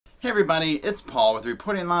Hey everybody, it's Paul with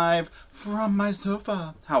Reporting Live from my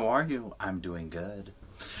sofa. How are you? I'm doing good.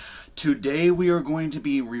 Today we are going to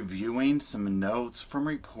be reviewing some notes from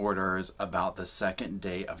reporters about the second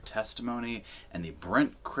day of testimony in the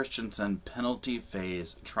Brendt Christensen penalty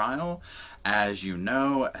phase trial. As you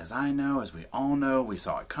know, as I know, as we all know, we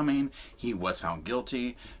saw it coming. He was found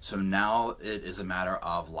guilty, so now it is a matter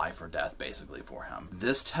of life or death basically for him.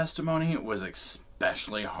 This testimony was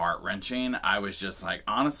especially heart-wrenching. I was just like,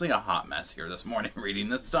 honestly, a hot mess here this morning reading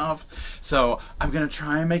this stuff. So I'm going to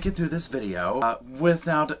try and make it through this video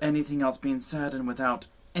without anything else being said and without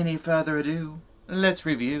any further ado, let's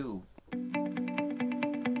review.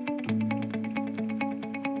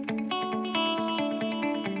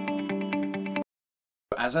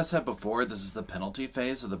 As I said before, this is the penalty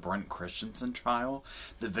phase of the Brendt Christensen trial.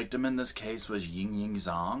 The victim in this case was YingYing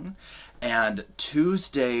Zhang. And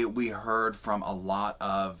Tuesday, we heard from a lot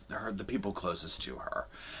of the people closest to her.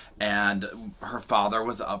 And her father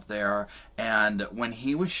was up there. And when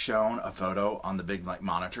he was shown a photo on the big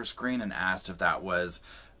monitor screen and asked if that was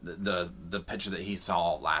the picture that he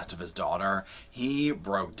saw last of his daughter, he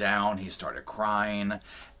broke down, he started crying,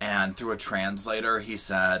 and through a translator he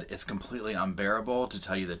said, "It's completely unbearable. To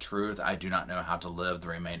tell you the truth, I do not know how to live the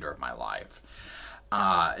remainder of my life."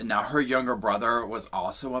 Now her younger brother was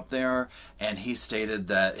also up there, and he stated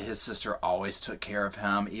that his sister always took care of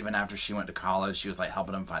him. Even after she went to college, she was like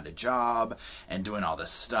helping him find a job and doing all this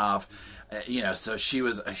stuff. So she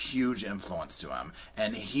was a huge influence to him.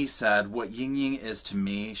 And he said, what YingYing is to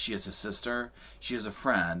me, she is a sister, she is a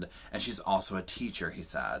friend, and she's also a teacher, he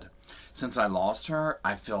said. Since I lost her,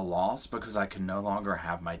 I feel lost because I can no longer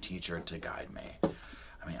have my teacher to guide me.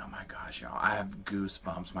 I mean, oh my gosh, y'all, I have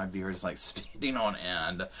goosebumps. My beard is like standing on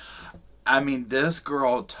end. I mean, this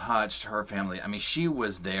girl touched her family. I mean, she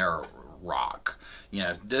was their rock.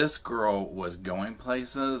 This girl was going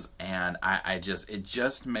places, and it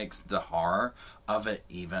just makes the horror of it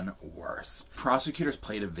even worse. Prosecutors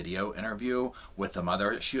played a video interview with the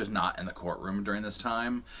mother. She was not in the courtroom during this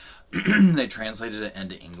time. They translated it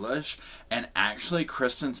into English, and actually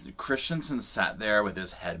Christensen sat there with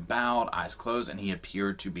his head bowed, eyes closed, and he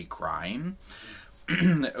appeared to be crying.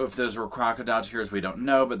 If those were crocodile tears, we don't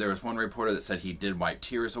know, but there was one reporter that said he did wipe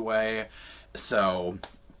tears away. So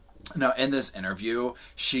now, in this interview,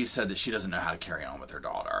 she said that she doesn't know how to carry on with her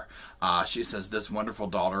daughter. She says, "This wonderful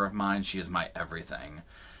daughter of mine, she is my everything."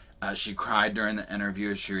 She cried during the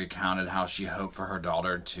interview. She recounted how she hoped for her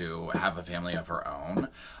daughter to have a family of her own.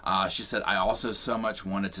 She said, "I also so much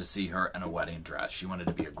wanted to see her in a wedding dress. She wanted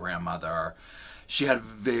to be a grandmother." She had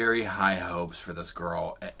very high hopes for this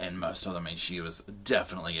girl, and most of them, I mean, she was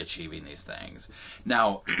definitely achieving these things.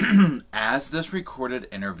 Now, as this recorded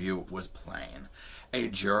interview was playing, a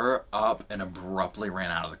juror up and abruptly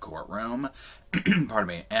ran out of the courtroom, pardon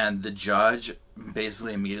me, and the judge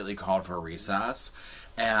basically immediately called for a recess,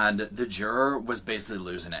 and the juror was basically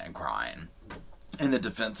losing it and crying. And the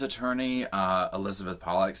defense attorney, Elizabeth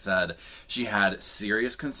Pollock, said she had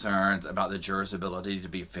serious concerns about the juror's ability to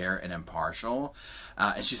be fair and impartial.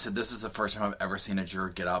 And she said, "This is the first time I've ever seen a juror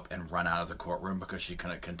get up and run out of the courtroom because she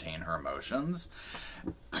couldn't contain her emotions."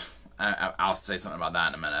 I'll say something about that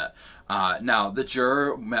in a minute. Now, the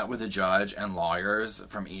juror met with the judge and lawyers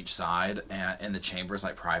from each side and in the chambers,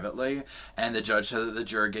 privately, and the judge said that the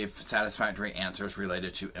juror gave satisfactory answers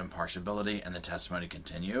related to impartiality, and the testimony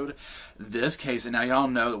continued. This case, and now y'all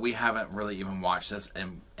know that we haven't really even watched this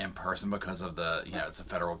in person because of the, it's a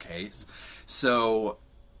federal case. So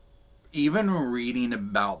even reading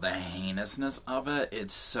about the heinousness of it,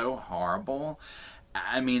 it's so horrible.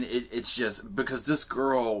 I mean, it's just because this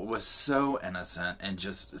girl was so innocent and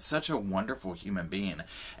just such a wonderful human being.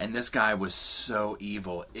 And this guy was so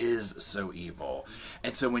evil, is so evil.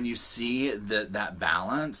 And so when you see that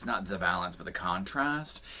balance, not the balance, but the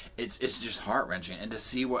contrast, it's just heart-wrenching. And to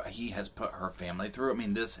see what he has put her family through, I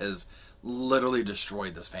mean, this has literally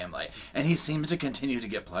destroyed this family, and he seems to continue to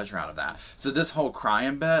get pleasure out of that. So this whole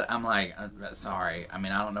crying bit, I'm like, sorry, I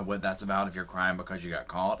mean, I don't know what that's about if you're crying because you got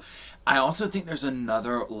caught. I also think there's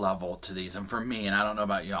another level to these, and for me, and I don't know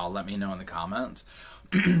about y'all, let me know in the comments,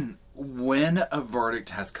 when a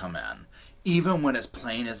verdict has come in, even when it's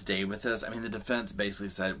plain as day with this, I mean, the defense basically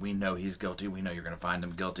said, we know he's guilty, we know you're going to find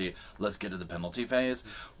him guilty, let's get to the penalty phase.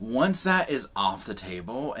 Once that is off the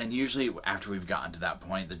table, and usually after we've gotten to that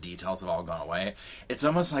point, the details have all gone away, it's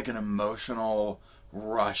almost like an emotional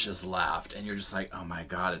rushes left, and you're just like, oh my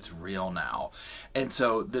god, it's real now. And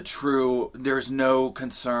so there's no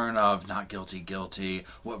concern of not guilty,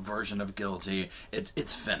 what version of guilty.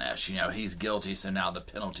 It's finished. He's guilty, so now the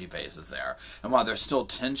penalty phase is there. And while there's still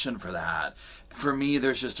tension for that, for me,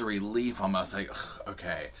 there's just a relief almost, like,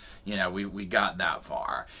 okay, we got that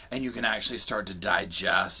far. And you can actually start to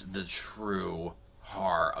digest the true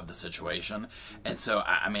horror of the situation. And so,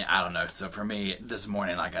 I don't know. So for me, this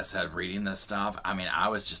morning, like I said, reading this stuff, I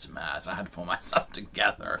was just a mess. I had to pull myself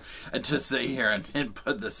together and to sit here and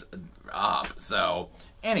put this up. So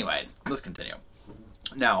anyways, let's continue.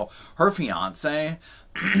 Now, her fiance,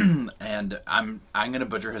 and I'm going to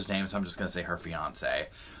butcher his name, so I'm just going to say her fiance.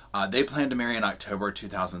 They planned to marry in October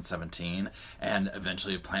 2017 and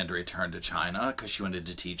eventually planned to return to China because she wanted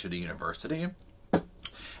to teach at a university.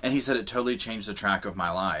 And he said, it totally changed the track of my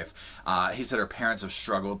life. He said her parents have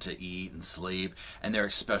struggled to eat and sleep, and they're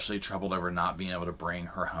especially troubled over not being able to bring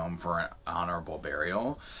her home for an honorable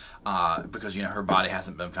burial. Because, her body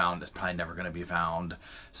hasn't been found. It's probably never going to be found.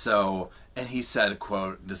 So, and he said,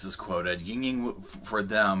 quote, this is quoted, YingYing for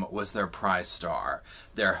them was their prize star,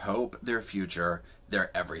 their hope, their future,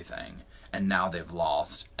 their everything. And now they've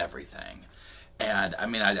lost everything. And I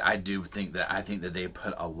think that they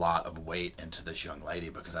put a lot of weight into this young lady,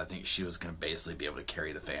 because I think she was going to basically be able to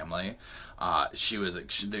carry the family.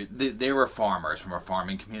 They were farmers from a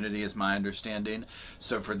farming community, is my understanding.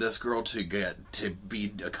 So for this girl to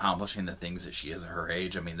be accomplishing the things that she is at her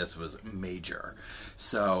age, this was major.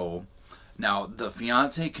 So now, the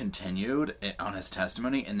fiance continued on his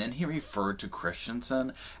testimony, and then he referred to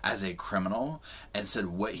Christensen as a criminal and said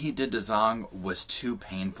what he did to Zhang was too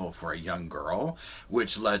painful for a young girl,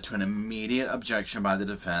 which led to an immediate objection by the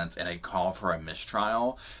defense and a call for a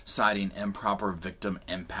mistrial, citing improper victim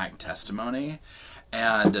impact testimony.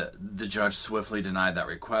 And the judge swiftly denied that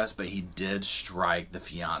request, but he did strike the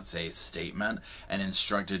fiance's statement and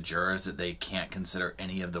instructed jurors that they can't consider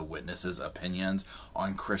any of the witnesses' opinions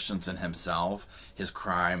on Christensen himself, his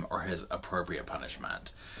crime, or his appropriate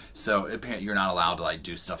punishment. So you're not allowed to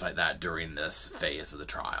do stuff like that during this phase of the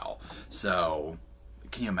trial. So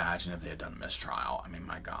can you imagine if they had done a mistrial?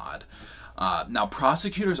 My God. Now,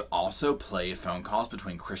 prosecutors also played phone calls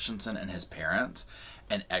between Christensen and his parents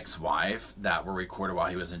and ex-wife that were recorded while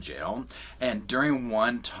he was in jail. And during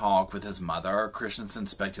one talk with his mother, Christensen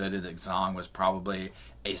speculated that Zhang was probably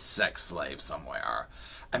a sex slave somewhere.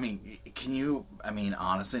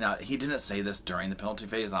 Honestly, now, he didn't say this during the penalty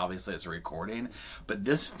phase, obviously it's a recording, but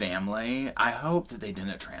this family, I hope that they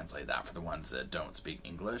didn't translate that for the ones that don't speak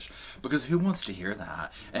English, because who wants to hear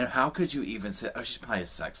that? And how could you even say, oh, she's probably a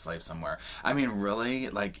sex slave somewhere? Really?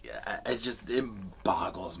 It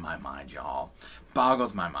boggles my mind, y'all.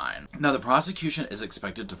 Boggles my mind. Now, the prosecution is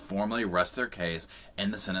expected to formally rest their case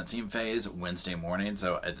in the sentencing phase Wednesday morning,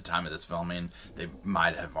 so at the time of this filming, they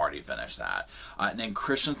might have already finished that. And then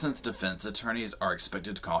Christensen's defense attorneys are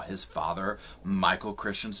expected to call his father, Michael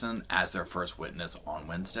Christensen, as their first witness on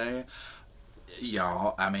Wednesday.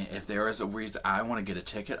 Y'all, if there is a reason, I want to get a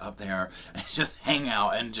ticket up there and just hang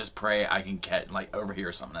out and just pray I can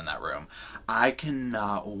overhear something in that room. I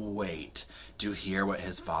cannot wait to hear what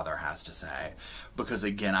his father has to say, because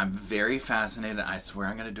again, I'm very fascinated. I swear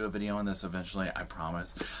I'm going to do a video on this eventually, I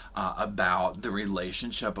promise, about the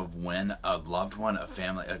relationship of when a loved one, a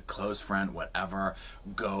family, a close friend, whatever,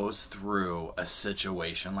 goes through a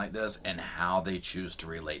situation like this and how they choose to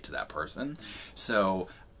relate to that person. So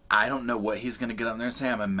I don't know what he's going to get up there and say.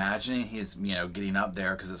 I'm imagining he's, getting up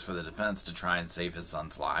there because it's for the defense to try and save his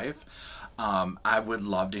son's life. I would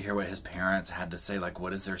love to hear what his parents had to say.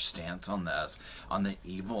 What is their stance on this, on the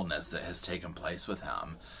evilness that has taken place with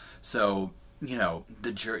him? So,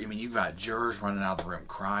 the jury, you've got jurors running out of the room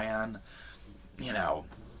crying.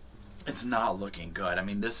 It's not looking good.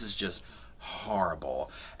 This is just horrible,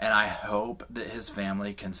 and I hope that his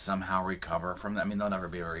family can somehow recover from that. They'll never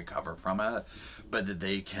be able to recover from it, but that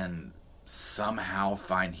they can somehow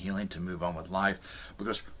find healing to move on with life,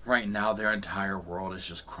 because right now their entire world is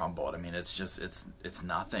just crumbled. It's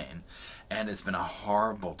nothing, and it's been a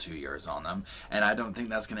horrible 2 years on them, and I don't think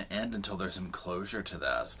that's going to end until there's some closure to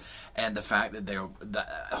this. And the fact that the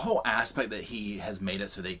whole aspect that he has made it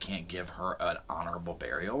so they can't give her an honorable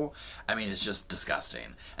burial, it's just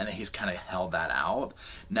disgusting, and that he's kind of held that out.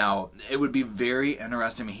 Now, it would be very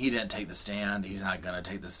interesting. He didn't take the stand. He's not going to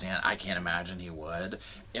take the stand. I can't imagine he would.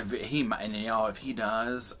 If he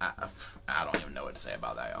does, I don't even know what to say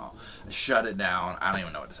about that, y'all. Shut it down. I don't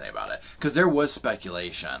even know what to say about it. Because there was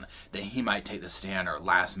speculation that he might take the stand or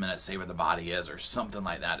last minute say where the body is or something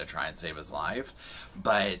like that to try and save his life.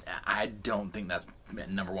 But I don't think that's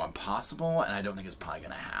number one, possible, and I don't think it's probably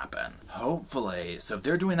going to happen. Hopefully, so if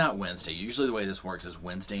they're doing that Wednesday, usually the way this works is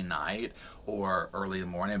Wednesday night or early in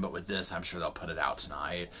the morning, but with this, I'm sure they'll put it out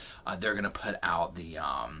tonight. They're going to put out the,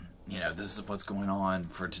 this is what's going on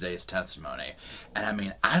for today's testimony. And I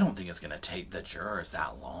mean, I don't think it's going to take the jurors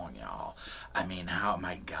that long, y'all. I mean,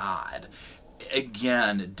 my God.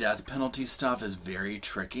 Again, death penalty stuff is very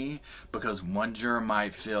tricky because one juror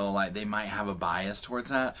might feel like they might have a bias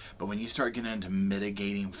towards that, but when you start getting into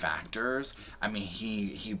mitigating factors, I mean,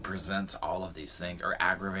 he presents all of these things, or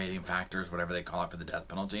aggravating factors, whatever they call it for the death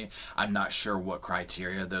penalty. I'm not sure what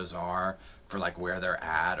criteria those are for like where they're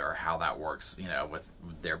at or how that works, with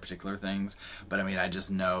their particular things. But I mean, I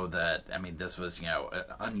just know that, I mean, this was,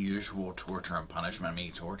 unusual torture and punishment. I mean,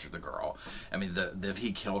 he tortured the girl. I mean, if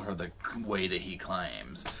he killed her the way that he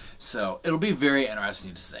claims. So it'll be very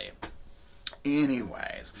interesting to see.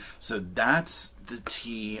 Anyways, so that's the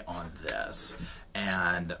tea on this.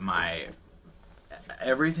 And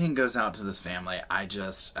everything goes out to this family. I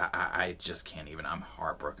just can't even. I'm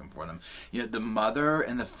heartbroken for them. The mother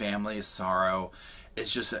and the family's sorrow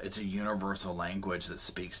is it's a universal language that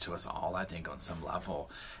speaks to us all, I think, on some level.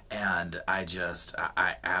 And I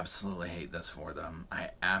absolutely hate this for them. I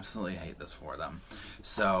absolutely hate this for them.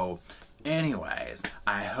 So, anyways,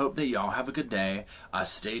 I hope that y'all have a good day.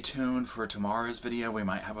 Stay tuned for tomorrow's video. We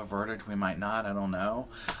might have a verdict, we might not, I don't know.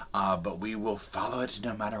 But we will follow it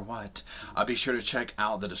no matter what. Be sure to check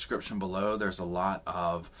out the description below. There's a lot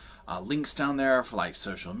of links down there for like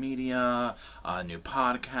social media, new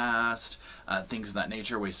podcast, things of that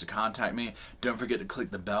nature, ways to contact me. Don't forget to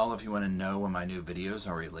click the bell if you want to know when my new videos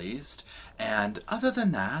are released. And other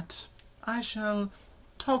than that, I shall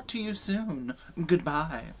talk to you soon.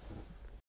 Goodbye.